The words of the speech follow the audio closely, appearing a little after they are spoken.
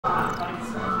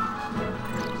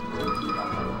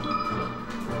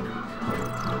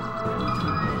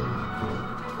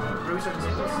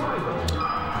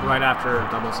right after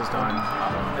doubles is done.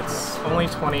 It's only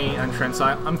 20 entrants.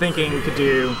 I'm thinking we could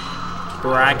do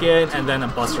bracket and then a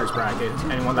Buster's bracket.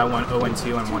 Anyone that went 0 and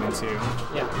 2 and 1 and 2.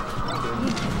 Yeah.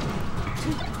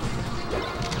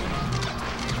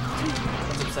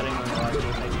 What's upsetting when you're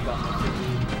like, you've got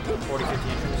 40, 50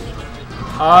 entrants?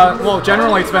 Well,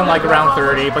 generally it's been like around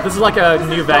 30, but this is like a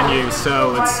new venue,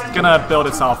 so it's gonna build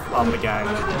itself up again.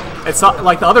 It's not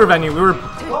like the other venue.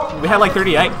 We had like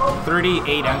 38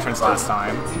 entrants last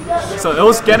time, so it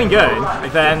was getting good.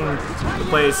 And then the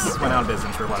place went out of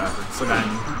business or whatever. So then,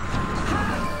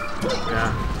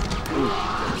 yeah.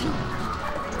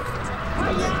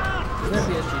 Is there a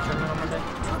PSG tournament on Monday?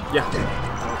 Yeah.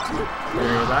 You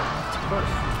hear that? Of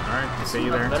course. All right, I'll see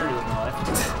you there. Better do with my life.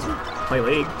 Play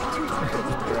League.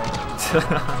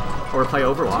 Or play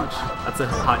Overwatch. That's a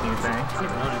hot new thing. I don't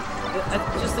even own it. I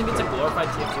just think it's a glorified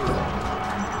TF2.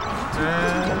 I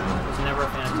was never a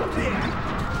fan of TF2.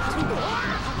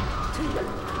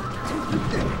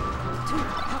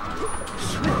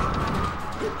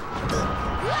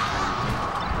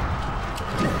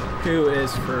 Who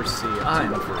is first C?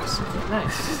 I'm first C.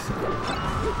 Nice.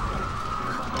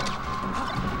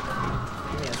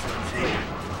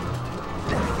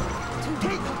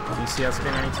 Do you see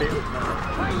SK1000?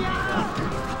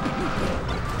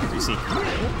 Do you see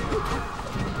Kyle?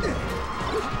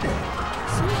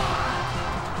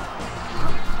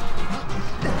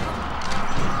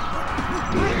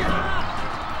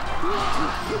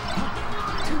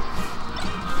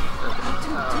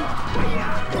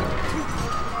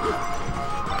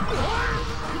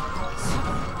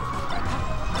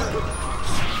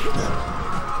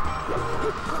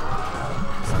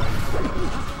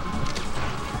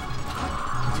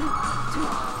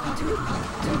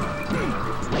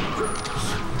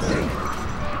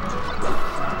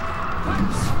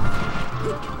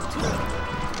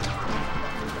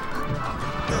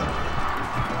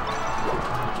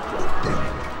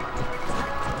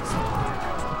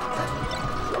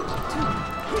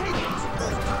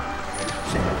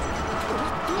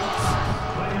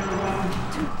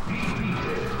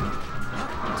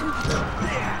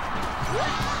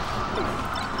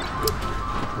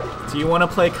 Do you want to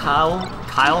play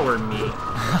Kyle or me?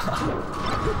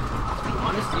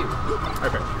 Honest you.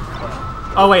 Okay.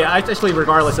 Oh wait, actually,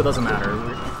 regardless, it doesn't matter.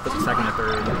 The second or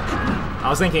third. I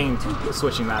was thinking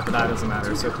switching that, but that doesn't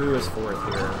matter. So who is fourth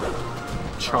here?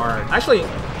 Chard. Actually,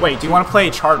 wait. Do you want to play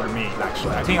Chard or me?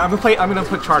 Actually, I think I'm gonna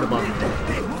put Chard above me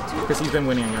because he's been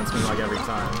winning against me like every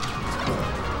time.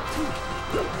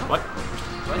 What?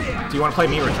 Do you want to play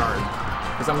me or Chard?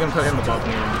 Because I'm gonna put him above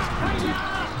me.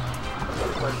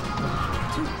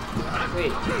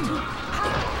 Wait.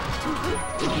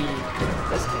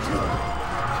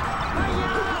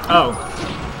 Oh,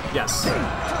 yes.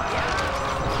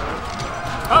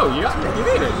 Oh, you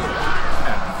made it.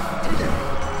 Yeah.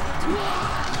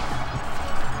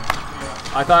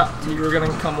 I thought you were gonna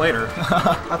come later.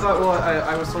 I thought, well,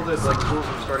 I was told that like pools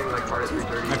were starting like hard at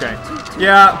 3:30. Okay.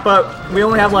 Yeah, but we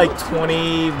only have like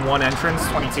 21 entrants,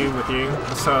 22 with you,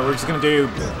 so we're just gonna do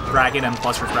bracket and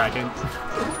Buster's bracket.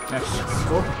 Yeah.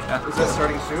 Cool. Yeah. Is that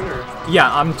starting soon or? Yeah,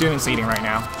 I'm doing seating right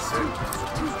now.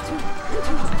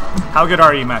 How good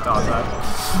are you, Matt? That was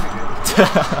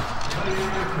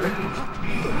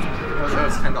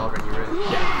 $10 when you read.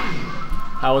 Yeah.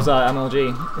 How was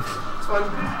MLG? It's fun.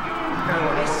 Kind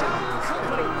of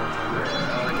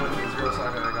like when Zero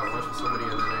Saga, I got lunch with somebody,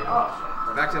 and then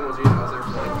back then I was there for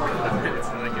like 45 minutes,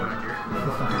 and then I came back here.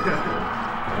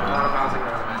 A lot of bouncing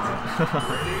around events.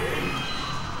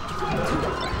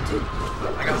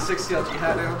 I got a 6 CLG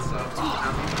hat now, so I'm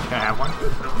happy. Can I have one?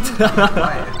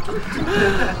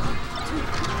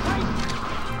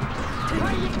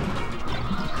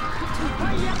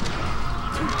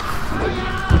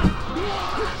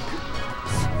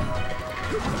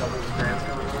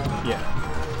 Yeah.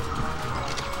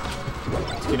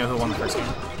 Do you know who won the first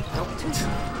game? Nope.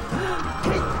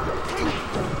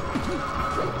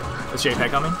 Is JPEG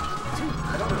coming? I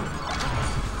don't know.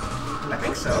 I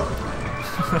think so.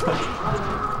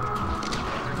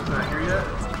 Not here yet?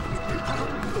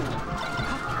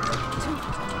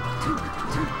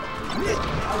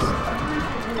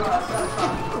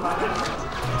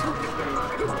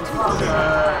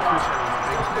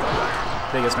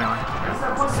 Biggest melee.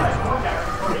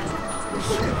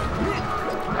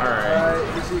 Alright.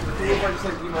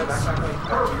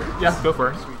 Yeah, go for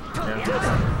it.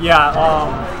 Yeah,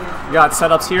 got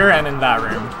setups here and in that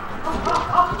room.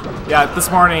 Yeah, this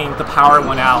morning the power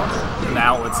went out in the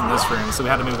outlets in this room, so we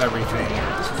had to move everything.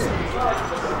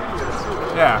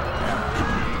 Yeah.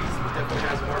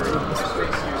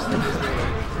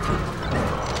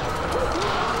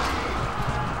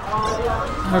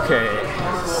 Okay.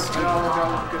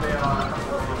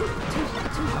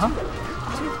 Huh?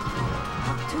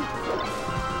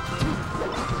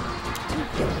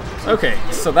 Okay,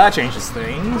 so that changes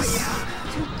things.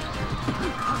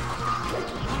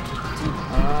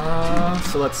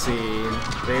 So let's see.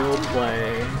 They will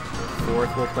play.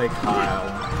 Fourth will play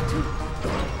Kyle.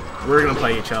 We're gonna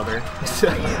play each other. Let's see.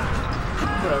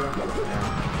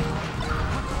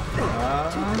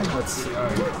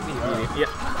 Yeah,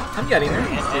 I'm getting there.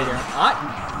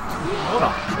 Hold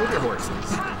on. Hold your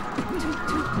horses.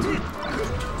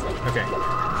 Okay.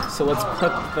 So let's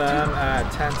put them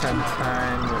at 10, 10, 10,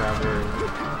 whatever.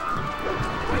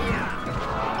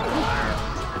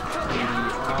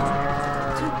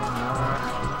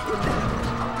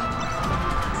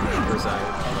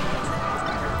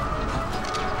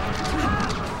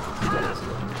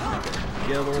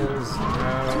 Gills, no.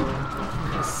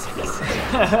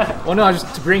 Well, no,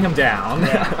 just to bring him down.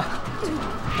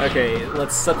 Okay,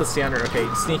 let's set the standard. Okay,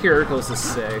 Sneaky Urkel is a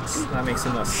 6. That makes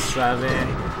him a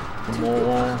 7.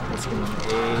 Mole, let's give him an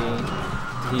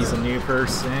 8. He's a new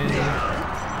person.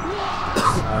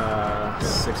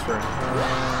 6 for him.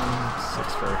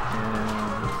 6 for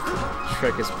him.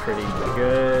 Trick is pretty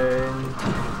good.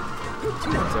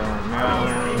 Don't know.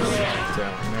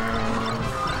 Don't know.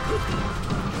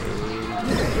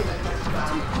 8.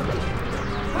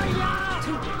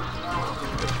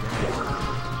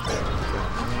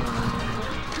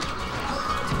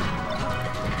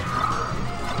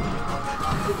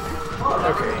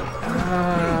 Okay.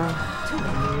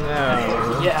 No.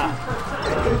 Yeah.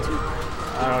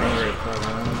 I don't know where to put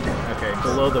them. Okay,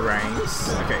 below the ranks.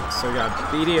 Okay, so we got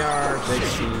BDR, Big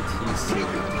C, TC.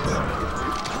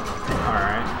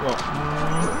 Alright, well.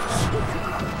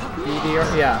 BDR,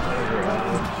 yeah.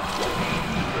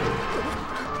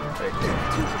 Wait, to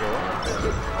go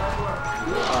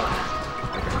up.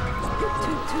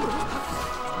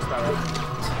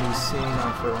 TC,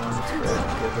 not for 1 trip,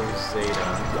 give her Zeta.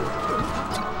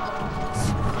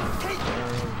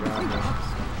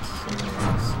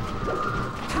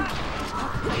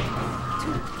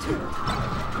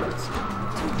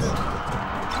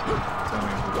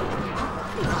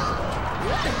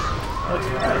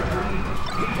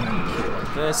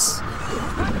 Like this.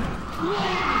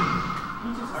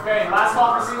 Okay, last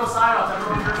call for single sign-ups.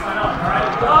 Everyone here sign up. All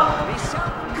right, go.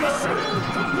 You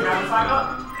have to sign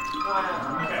up?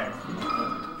 Okay.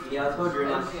 Yeah, let's go, Drew.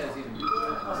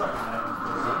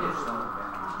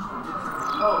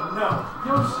 Oh, no.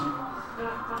 Yoshi.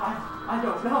 I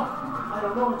don't know. I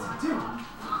don't know what to do.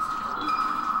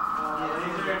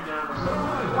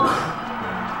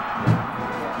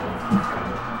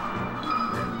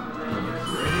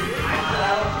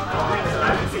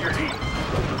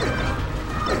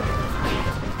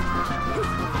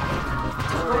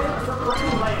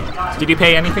 Did you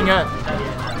pay anything yet?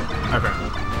 Okay.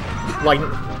 Like,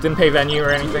 didn't pay venue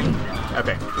or anything?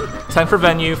 Okay. 10 for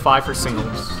venue, 5 for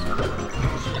singles.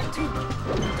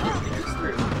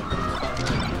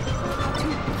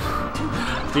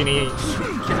 Do you need...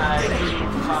 Can I pay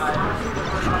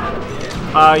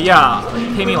 5? Yeah.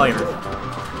 Pay me later.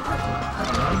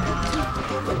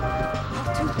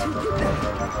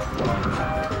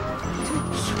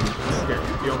 Here,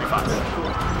 you owe me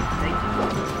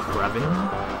 5. Revenue?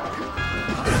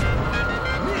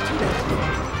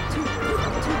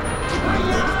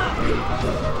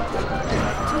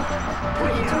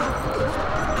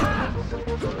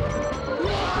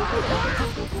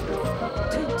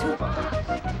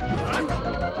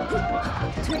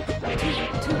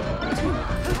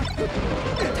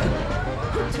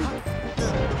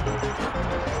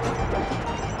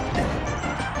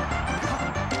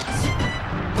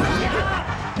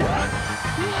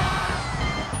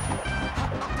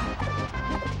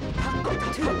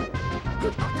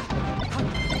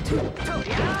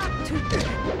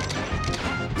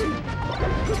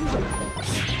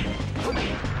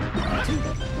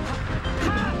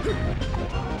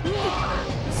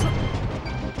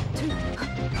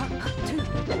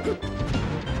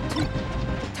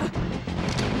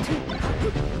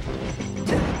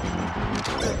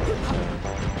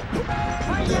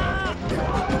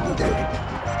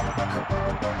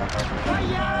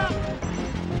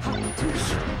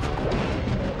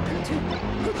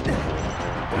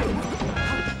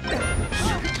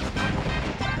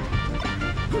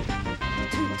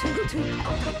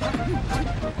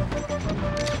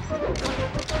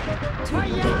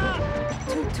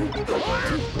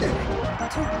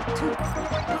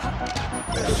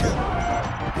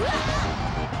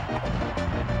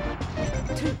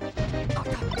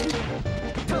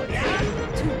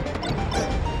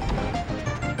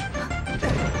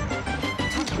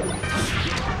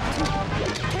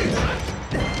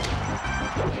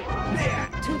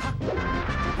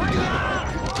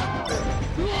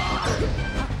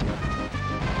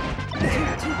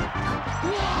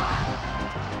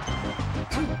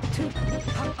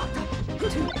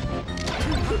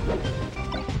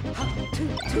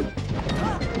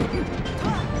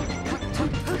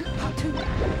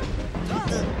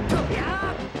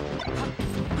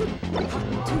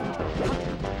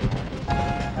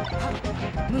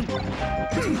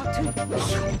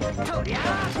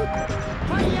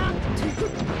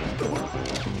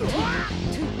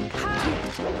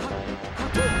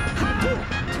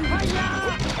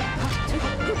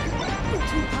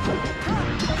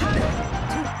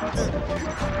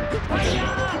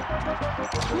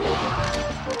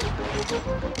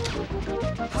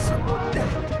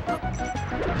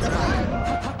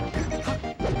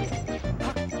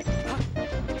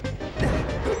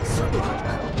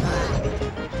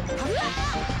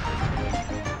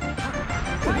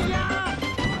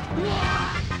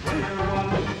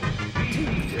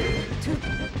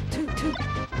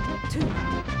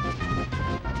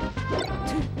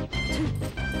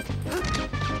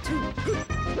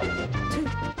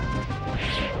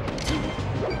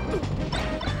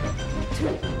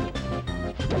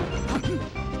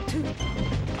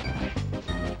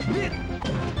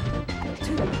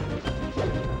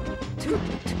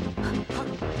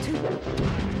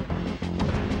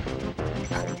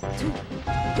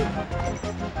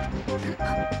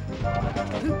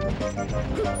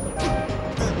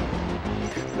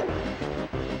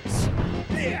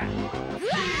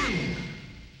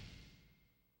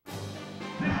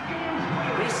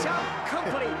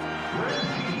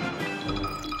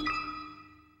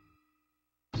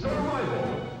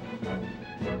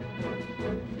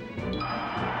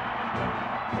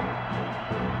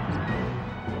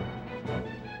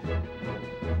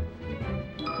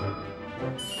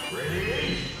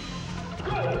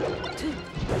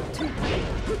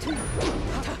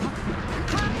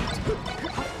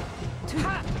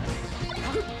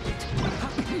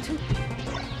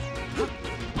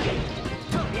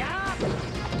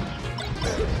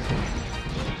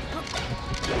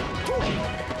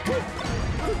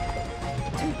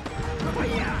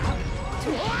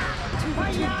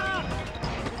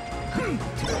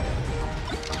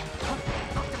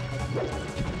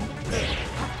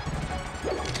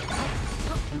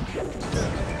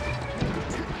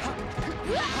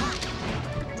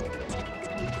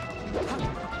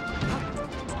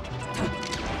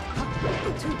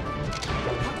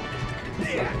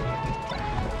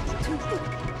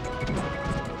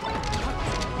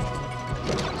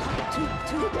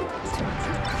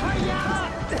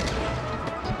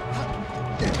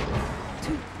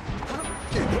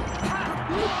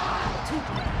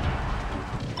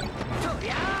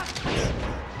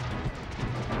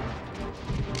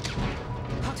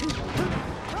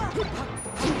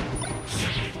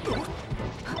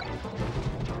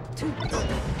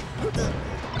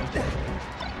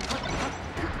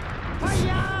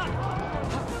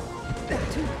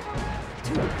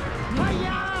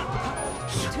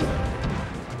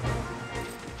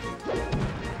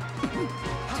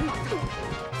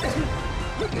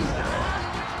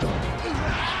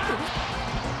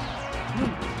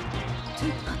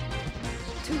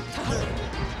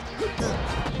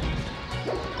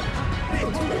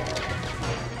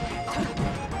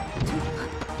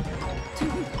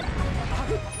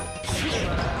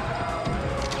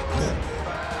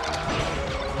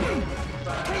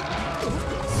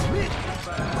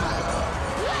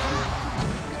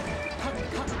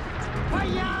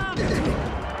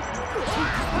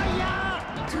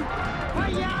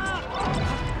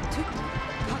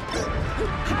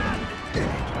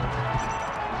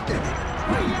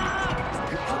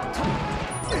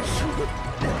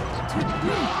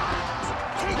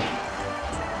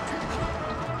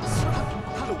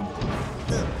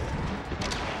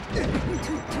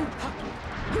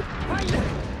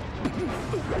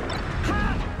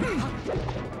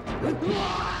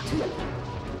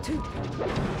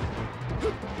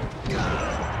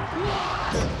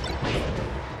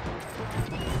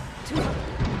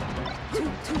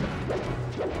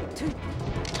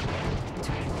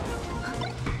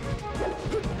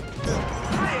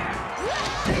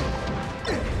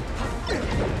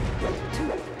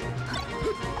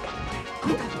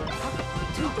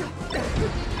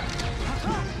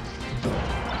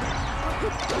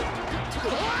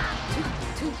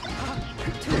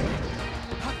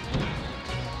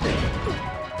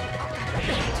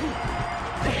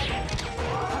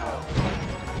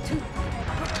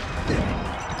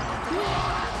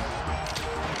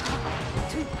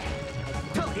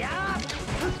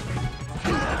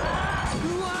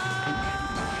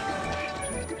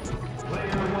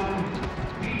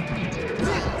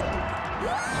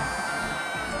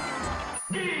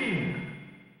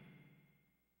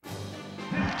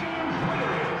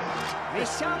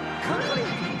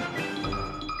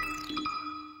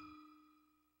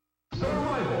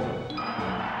 Survival.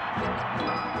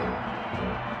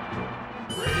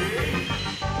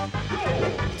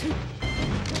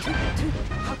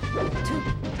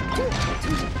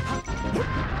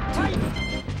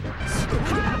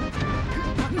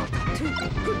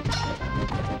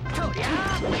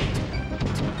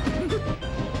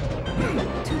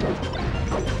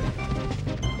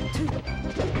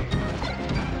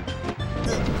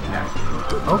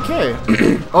 Okay.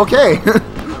 Okay. Yeah,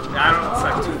 I don't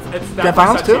know. It's Grand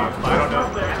finals set too? two, but I don't know.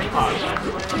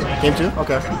 Game 2?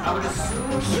 Okay.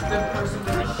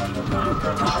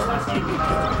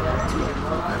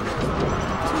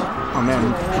 Oh man.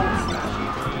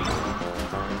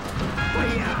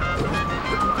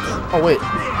 Oh wait.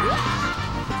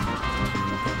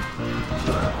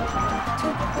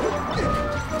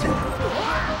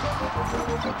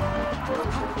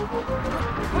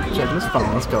 Checking his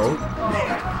phone. Let's go.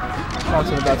 Bounce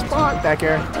in the bad spot. Back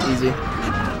air. Easy.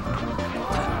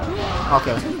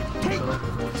 Okay.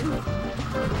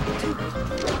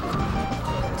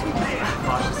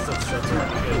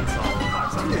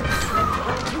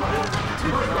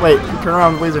 Wait, turn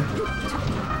around, laser.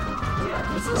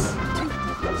 This is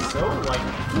so like.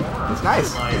 It's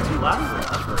nice. Like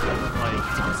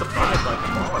I'm surprised like the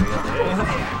quality of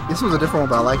it. This was a different one,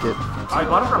 but I like it. I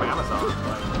bought it from Amazon.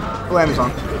 Like, Oh, Amazon.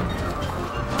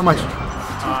 How much? it's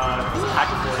a pack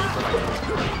of 40 for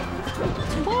like.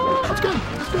 That's good.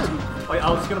 That's good. Like, I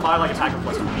was gonna buy like a pack of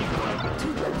like 20 for like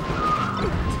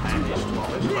 10-ish,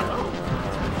 12-ish.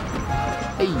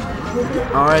 Hey.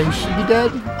 Alright, he should be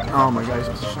dead. Oh my god, he's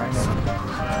just shining.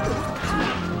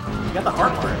 You got the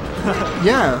hard part.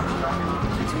 Yeah.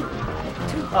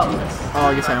 Oh, nice. Oh,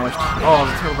 I get sandwiched. Oh,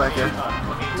 the tail back there.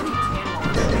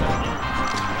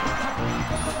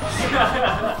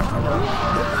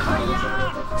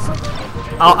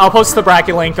 I'll post the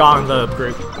bracket link on the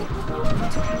group.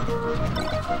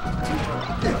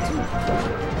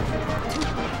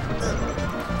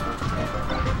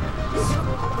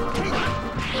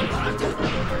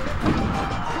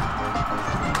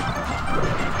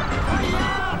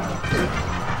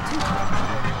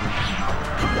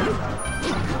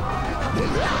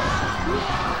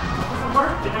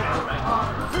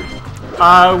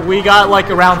 We got like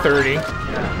around 30.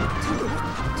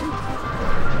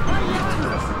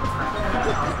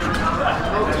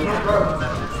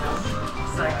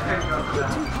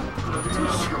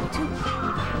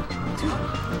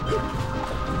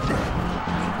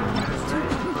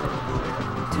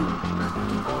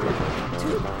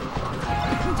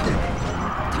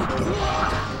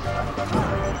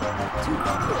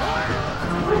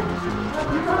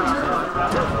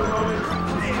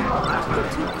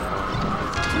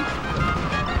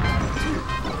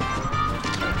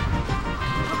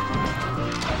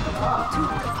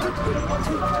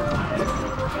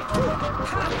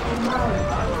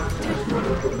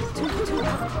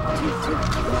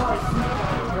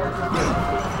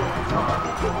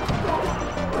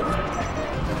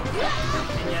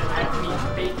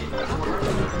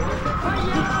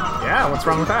 Yeah, what's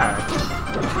wrong with that?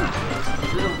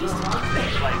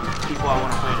 Like people I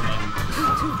want to play to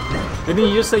me. Didn't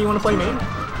you just say you want to play me?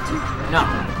 No.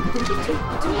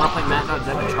 I want to play Matt, not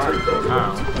Devin Chart.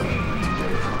 Oh.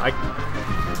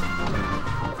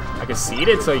 I can seed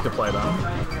it so you can play them.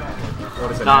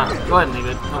 What is it Nah, now? go ahead and leave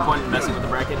it. No point in messing with the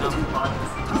bracket now.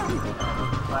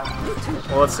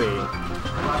 Well, let's see.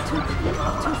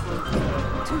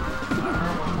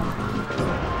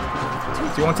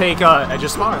 Do you want to take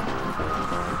Edge's spot?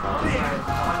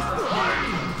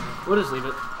 We'll just leave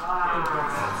it.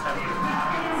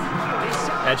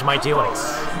 Edge might do it.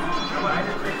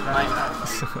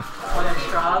 Nice.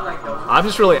 I'm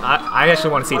just really, I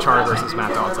actually want to see Char versus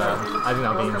Matt Dalton. I think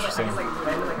that would be interesting.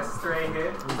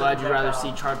 I'm glad you'd rather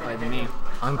see Chart play than me.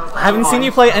 I haven't seen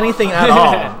you play anything at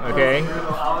all, okay?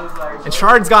 And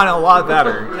Chard's gotten a lot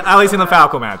better, at least in the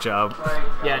Falco matchup.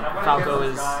 Yeah, Falco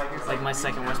is like my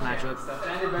second worst matchup.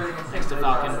 Next to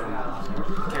Falcon.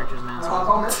 Character's man. I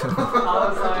was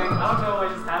like, I don't know what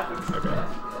just happened. Okay.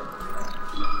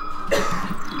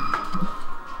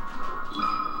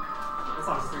 That's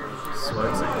on stream.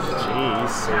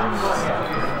 Jeez.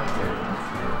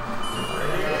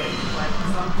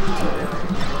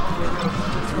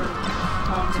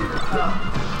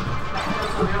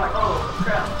 You're like, oh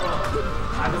crap,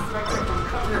 I was expecting them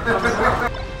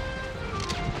to come.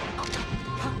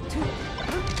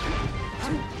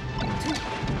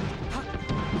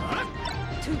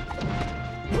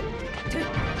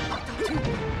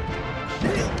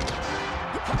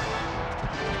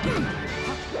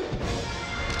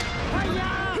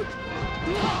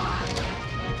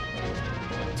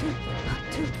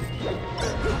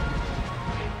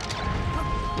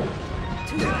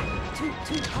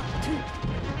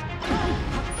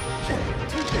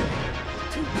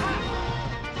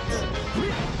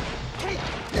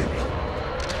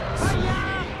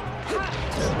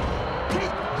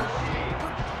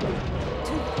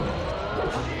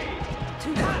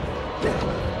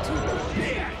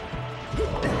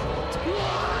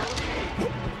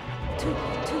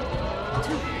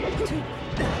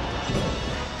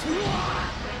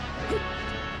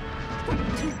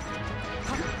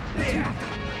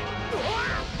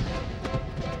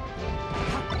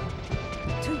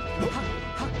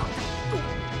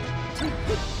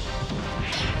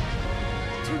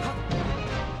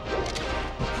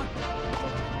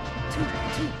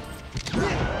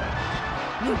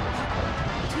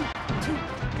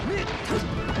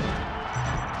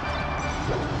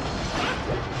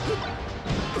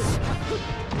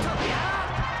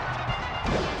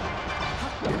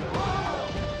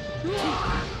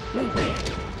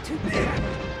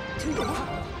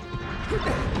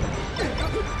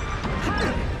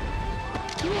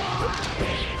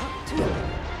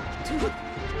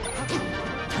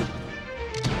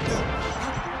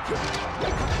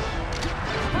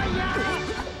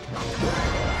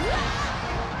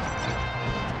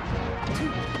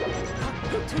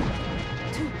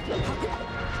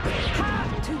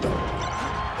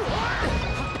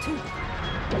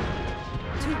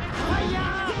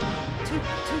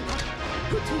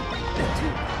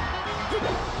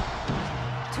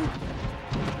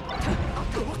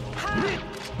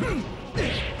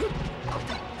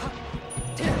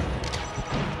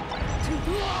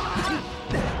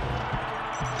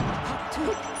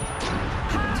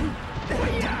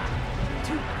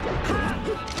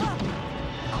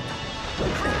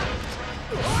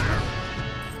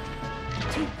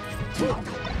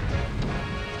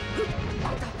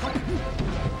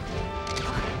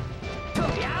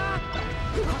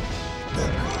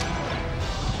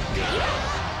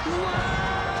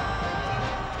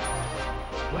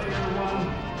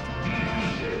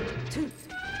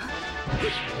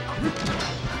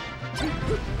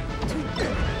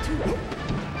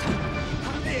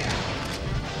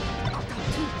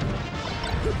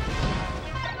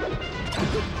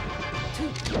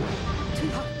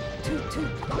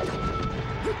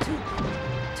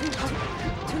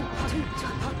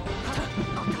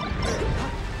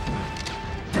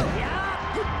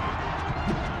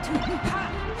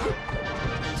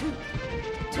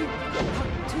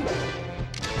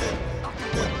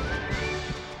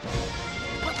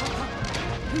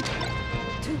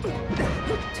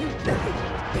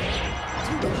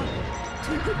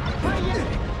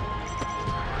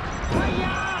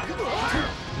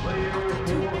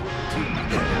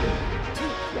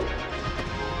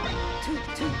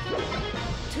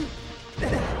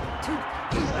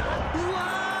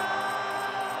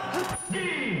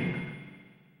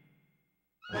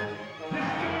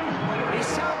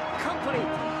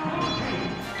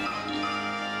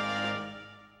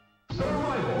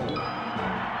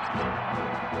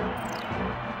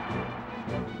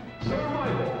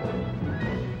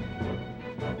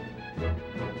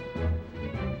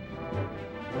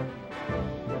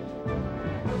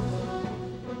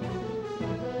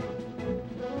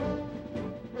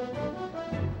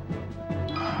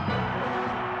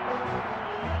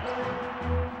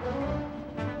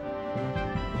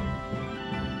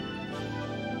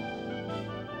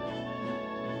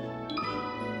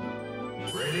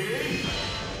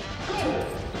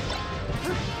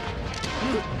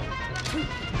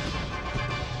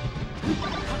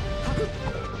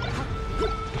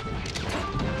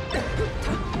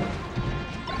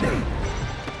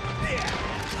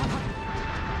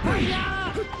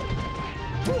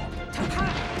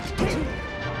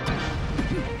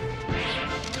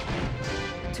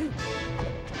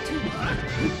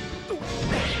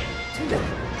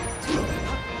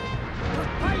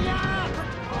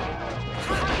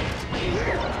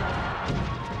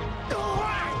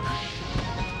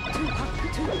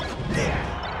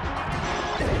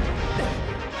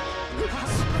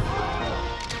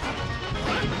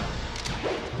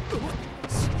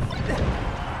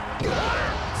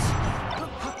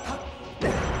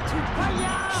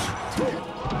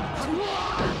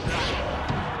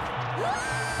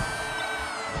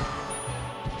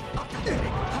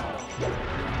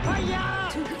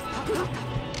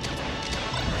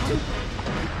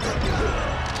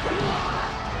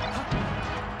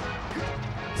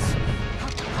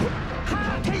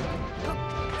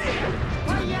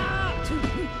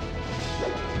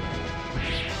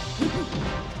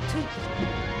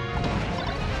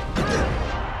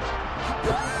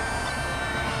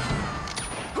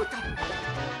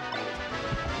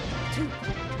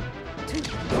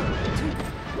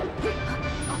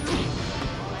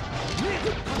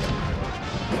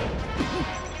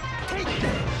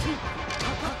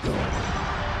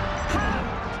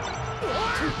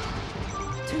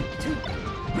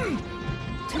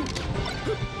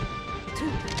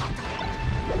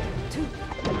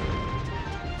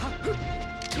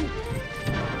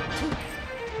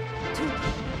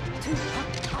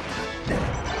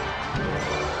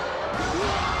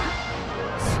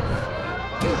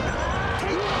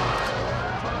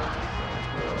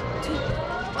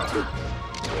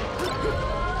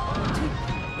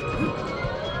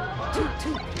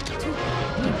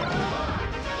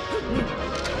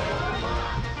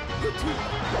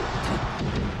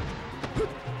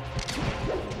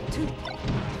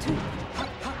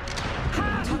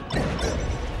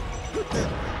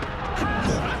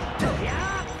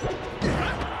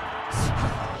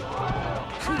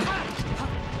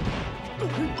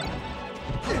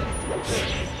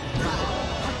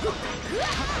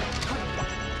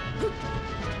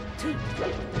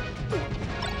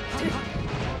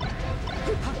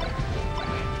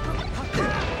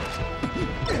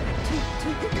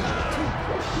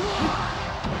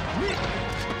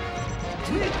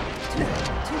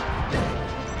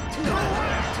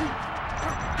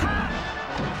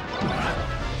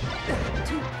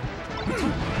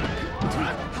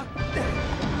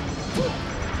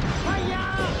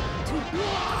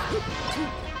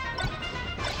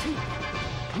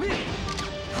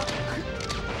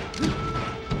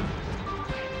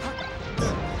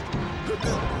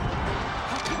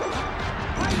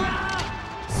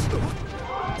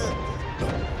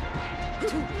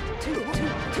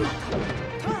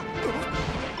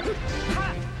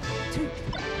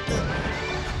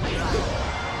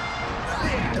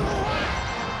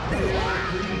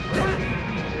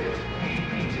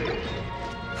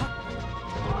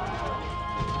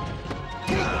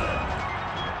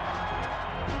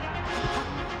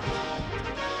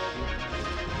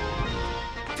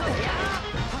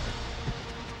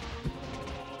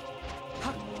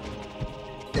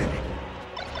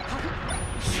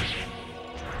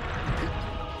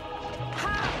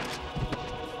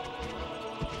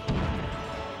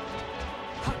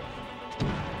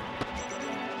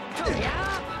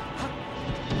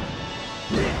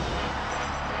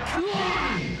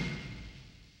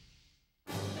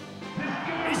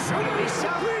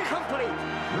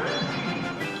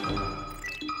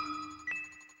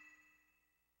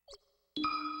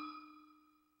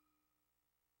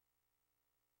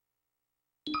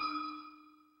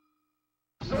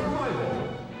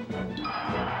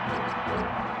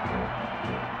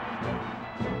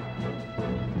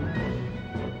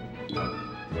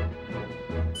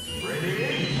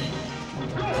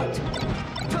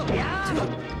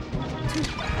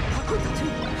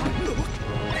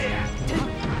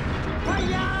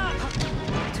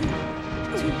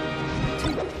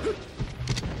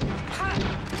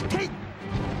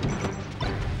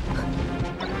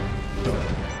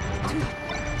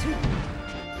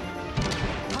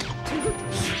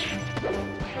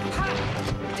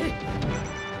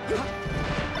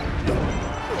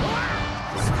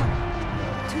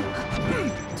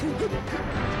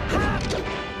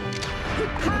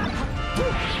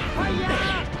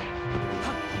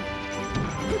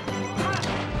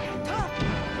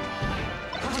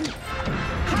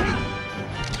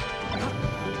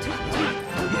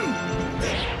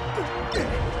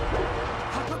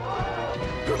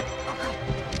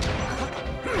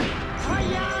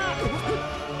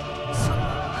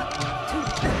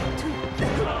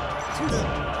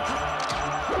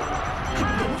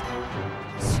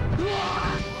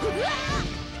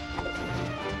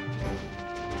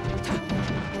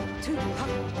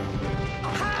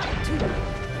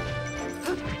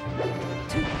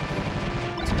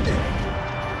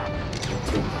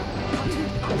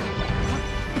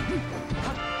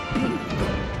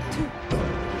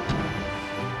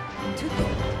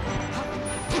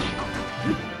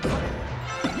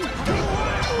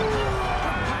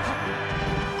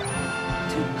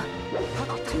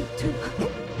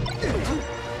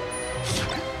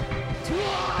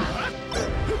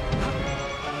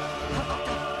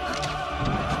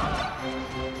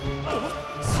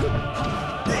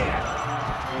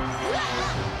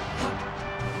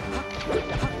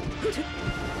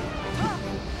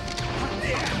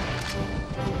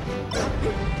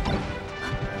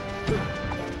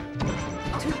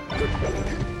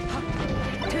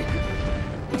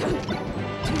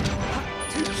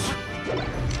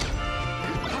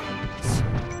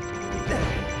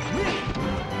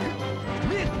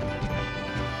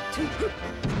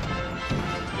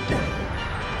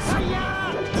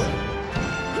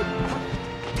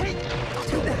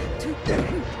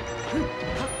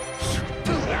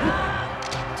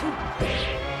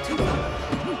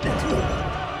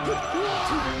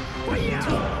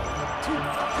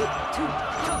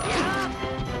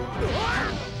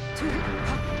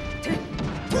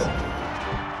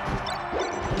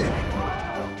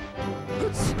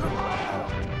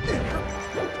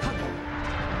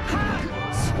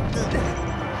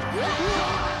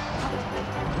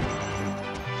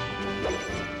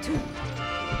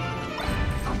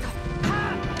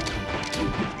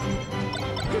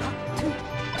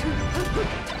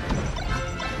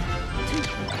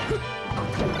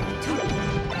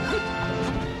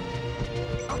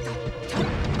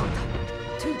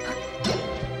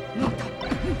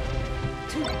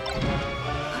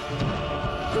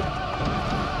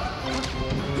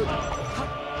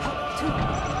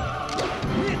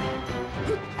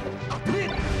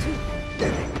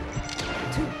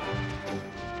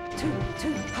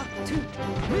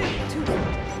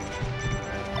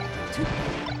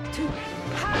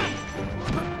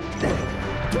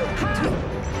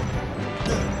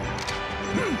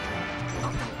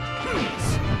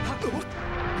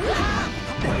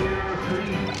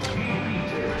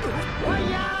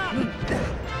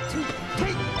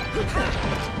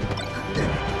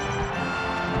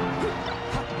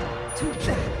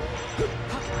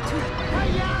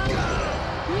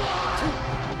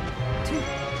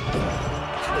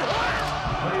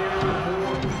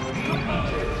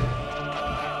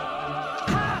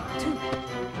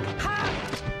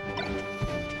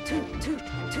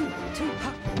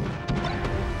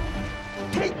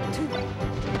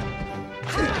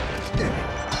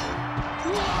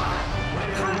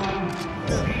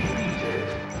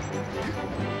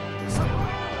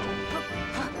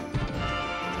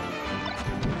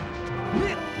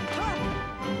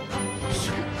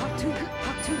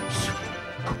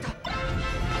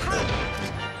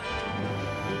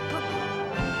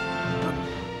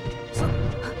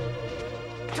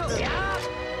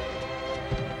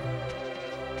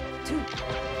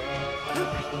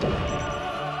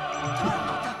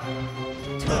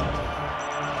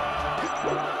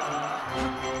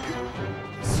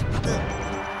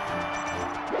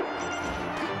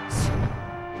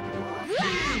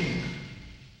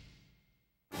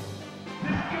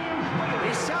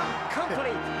 Mission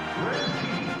complete.